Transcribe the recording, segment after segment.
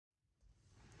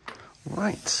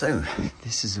Right, so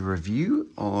this is a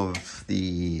review of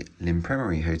the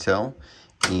L'Imprimerie Hotel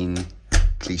in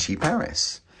Clichy,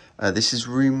 Paris. This is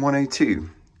room 102.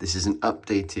 This is an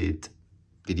updated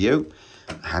video.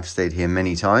 I have stayed here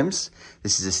many times.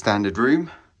 This is a standard room.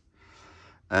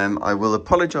 I will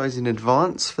apologise in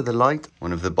advance for the light.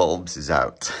 One of the bulbs is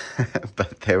out,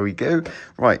 but there we go.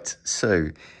 Right, so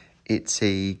it's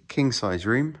a king-size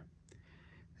room.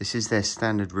 This is their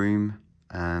standard room.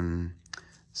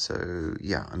 So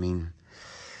yeah, I mean,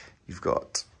 you've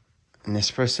got an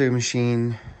espresso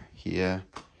machine here,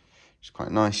 which is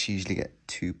quite nice. You usually get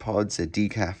two pods, a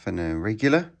decaf and a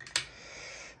regular.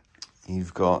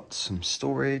 You've got some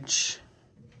storage.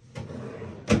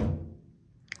 Hair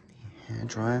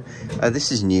dryer. This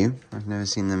is new. I've never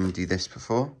seen them do this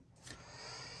before.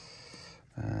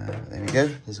 There we go.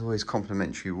 There's always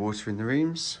complimentary water in the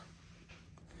rooms.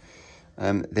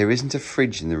 There isn't a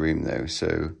fridge in the room though,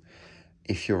 so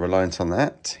if you're reliant on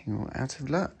that, you're out of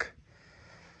luck.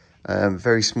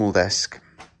 Very small desk.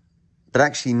 But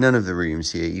actually none of the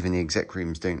rooms here, even the exec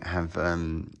rooms, don't have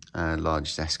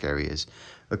large desk areas.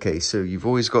 Okay, so you've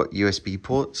always got USB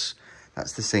ports.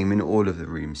 That's the same in all of the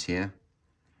rooms here.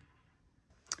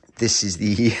 This is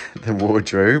the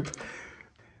wardrobe.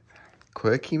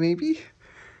 Quirky maybe?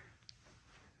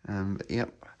 But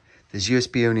yep, there's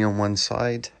USB only on one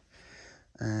side.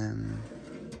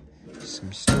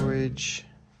 Some storage.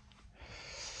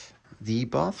 The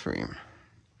bathroom.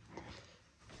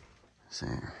 So,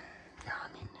 yeah, I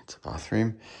mean, it's a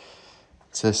bathroom.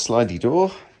 It's a slidey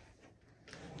door.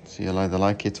 So you'll either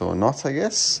like it or not, I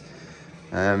guess.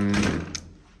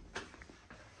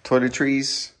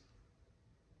 Toiletries.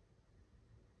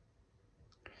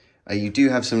 You do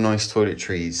have some nice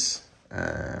toiletries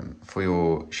for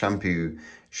your shampoo,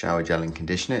 shower gel and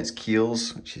conditioner. It's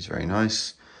Kiehl's, which is very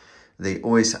nice. They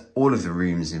always, all of the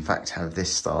rooms, in fact, have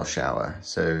this style shower.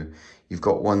 So you've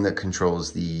got one that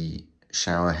controls the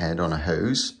shower head on a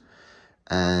hose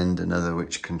and another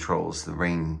which controls the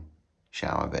rain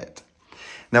shower bit.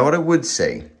 Now, what I would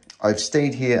say, I've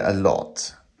stayed here a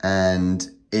lot and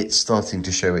it's starting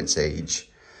to show its age.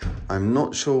 I'm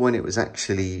not sure when it was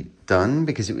actually done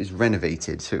because it was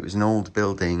renovated. So it was an old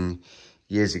building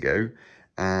years ago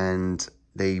and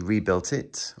they rebuilt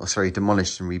it, or sorry,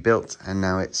 demolished and rebuilt, and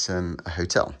now it's a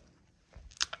hotel.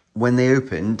 When they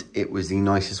opened, it was the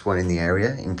nicest one in the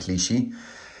area, in Clichy.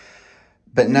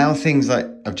 But now things like,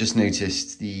 I've just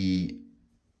noticed the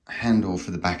handle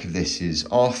for the back of this is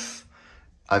off.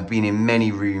 I've been in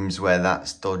many rooms where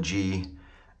that's dodgy,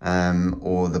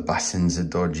 or the buttons are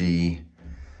dodgy.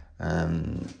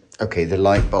 Okay, the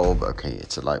light bulb, okay,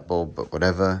 it's a light bulb, but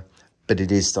whatever. But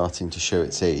it is starting to show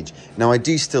its age. Now, I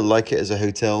do still like it as a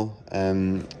hotel.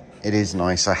 It is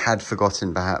nice. I had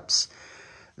forgotten, perhaps,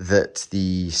 that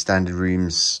the standard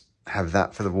rooms have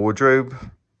that for the wardrobe.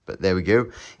 But there we go.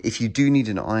 If you do need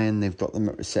an iron, they've got them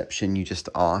at reception. You just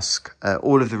ask.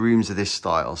 All of the rooms are this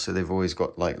style. So they've always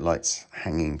got, like, lights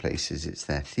hanging places. It's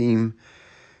their theme,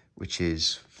 which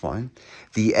is fine.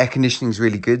 The air conditioning is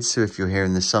really good. So if you're here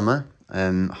in the summer,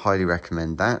 highly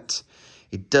recommend that.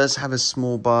 It does have a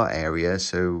small bar area.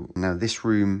 So now this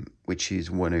room, which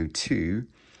is 102,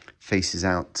 faces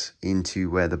out into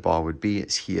where the bar would be.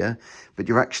 It's here, but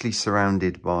you're actually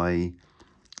surrounded by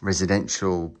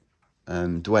residential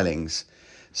dwellings.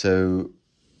 So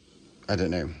I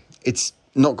don't know. It's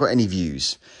not got any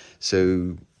views.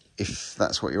 So if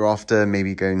that's what you're after,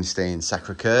 maybe go and stay in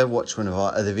Sacré-Cœur. Watch one of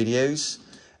our other videos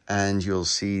and you'll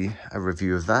see a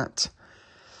review of that.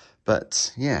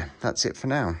 But yeah, that's it for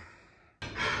now.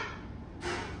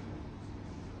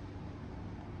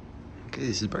 Okay,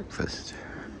 this is breakfast.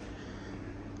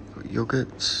 Got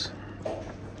yogurts,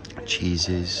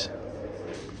 cheeses,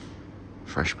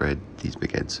 fresh bread. These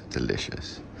baguettes are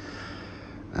delicious.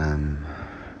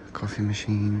 Coffee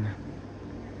machine.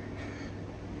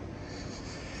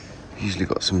 Usually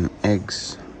got some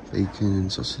eggs, bacon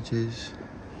and sausages,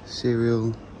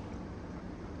 cereal,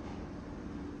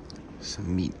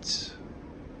 some meats.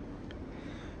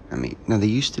 Now they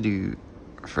used to do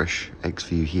fresh eggs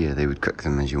for you here. They would cook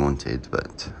them as you wanted,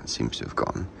 but it seems to have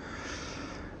gone.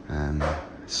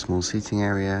 Small seating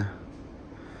area,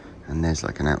 and there's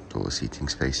like an outdoor seating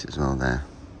space as well there.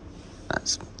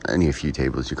 That's only a few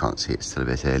tables, you can't see, it's still a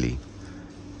bit early.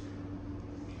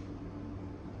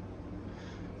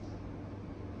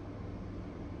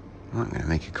 Well, I'm going to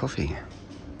make a coffee.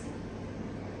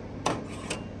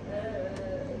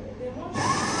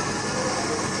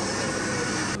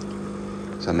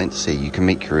 So I meant to say, you can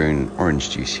make your own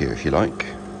orange juice here if you like.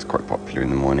 It's quite popular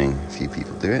in the morning, a few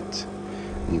people do it.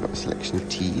 And you've got a selection of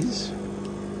teas.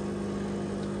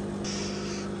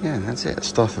 Yeah, that's it.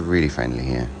 Staff are really friendly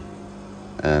here.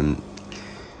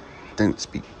 Don't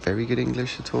speak very good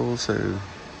English at all, so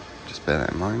just bear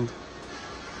that in mind.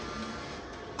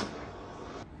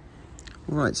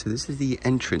 Right, so this is the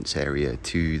entrance area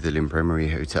to the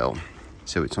L'Imprimerie Hotel.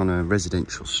 So it's on a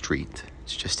residential street.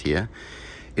 It's just here.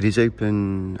 It is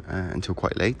open until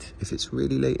quite late. If it's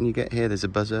really late and you get here, there's a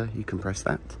buzzer. You can press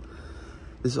that.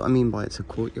 This is what I mean by it's a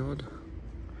courtyard.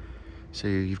 So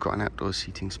you've got an outdoor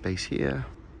seating space here.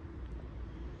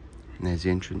 And there's the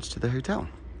entrance to the hotel.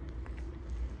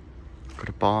 Got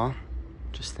a bar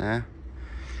just there.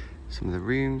 Some of the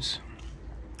rooms.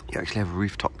 You actually have a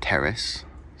rooftop terrace.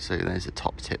 So there's a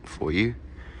top tip for you.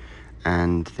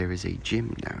 And there is a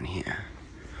gym down here.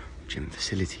 Gym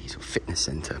facilities, or fitness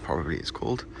center probably it's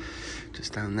called.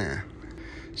 Just down there.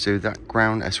 So that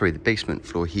the basement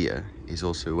floor here is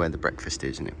also where the breakfast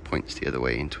is, and it points the other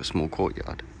way into a small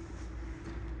courtyard.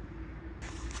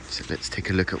 So let's take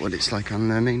a look at what it's like on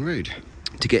the main road.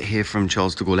 To get here from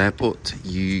Charles de Gaulle Airport,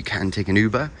 you can take an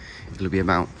Uber. It'll be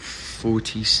about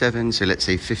 47, so let's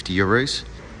say 50 euros.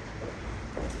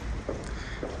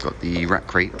 Got the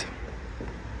rack rate.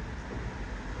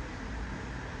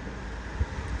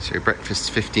 So breakfast's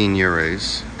 15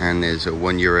 euros, and there's a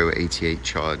 €1.88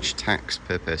 charge tax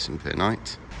per person per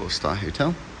night. 4-star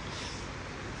hotel.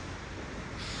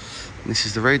 And this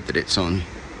is the road that it's on.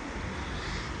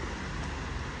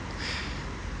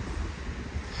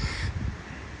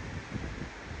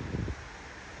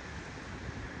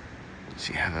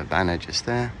 So you have a banner just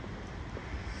there.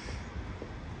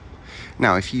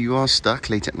 Now, if you are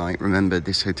stuck late at night, remember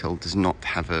this hotel does not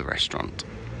have a restaurant.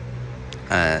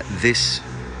 This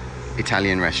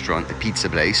Italian restaurant, the pizza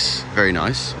place, very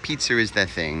nice. Pizza is their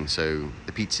thing, so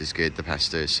the pizza's good, the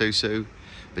pasta is so-so,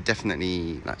 but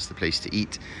definitely that's the place to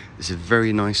eat. There's a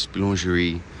very nice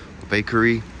boulangerie or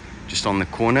bakery just on the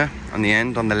corner, on the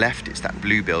end, on the left. It's that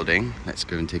blue building. Let's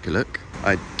go and take a look.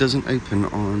 It doesn't open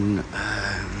on,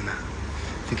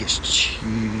 I think it's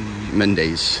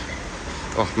Mondays.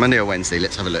 Oh, Monday or Wednesday,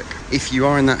 let's have a look. If you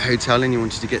are in that hotel and you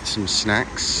wanted to get some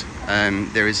snacks,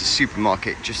 there is a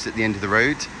supermarket just at the end of the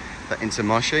road, that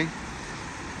Intermarché.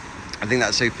 I think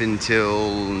that's open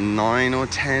till 9 or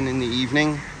 10 in the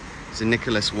evening. It's a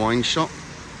Nicholas wine shop.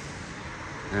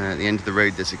 At the end of the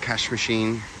road, there's a cash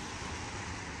machine.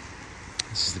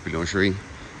 This is the boulangerie.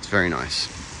 It's very nice.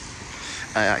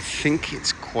 I think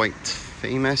it's quite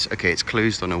famous. Okay, it's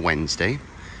closed on a Wednesday,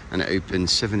 and it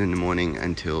opens 7 in the morning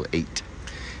until 8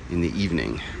 in the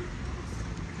evening.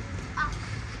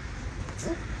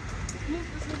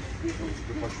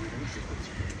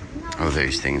 Oh,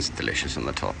 those things are delicious on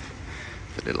the top.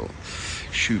 The little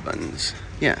shoe buns.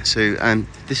 Yeah, so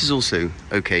this is also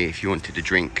okay if you wanted a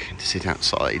drink to sit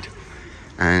outside.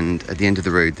 And at the end of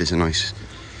the road, there's a nice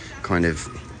kind of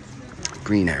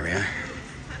green area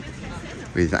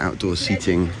with outdoor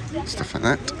seating, stuff like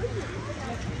that.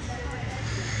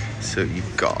 So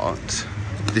you've got,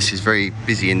 this is very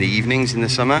busy in the evenings in the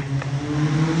summer.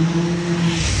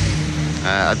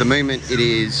 At the moment it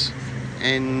is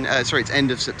it's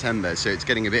end of September, so it's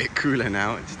getting a bit cooler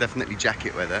now. It's definitely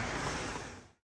jacket weather.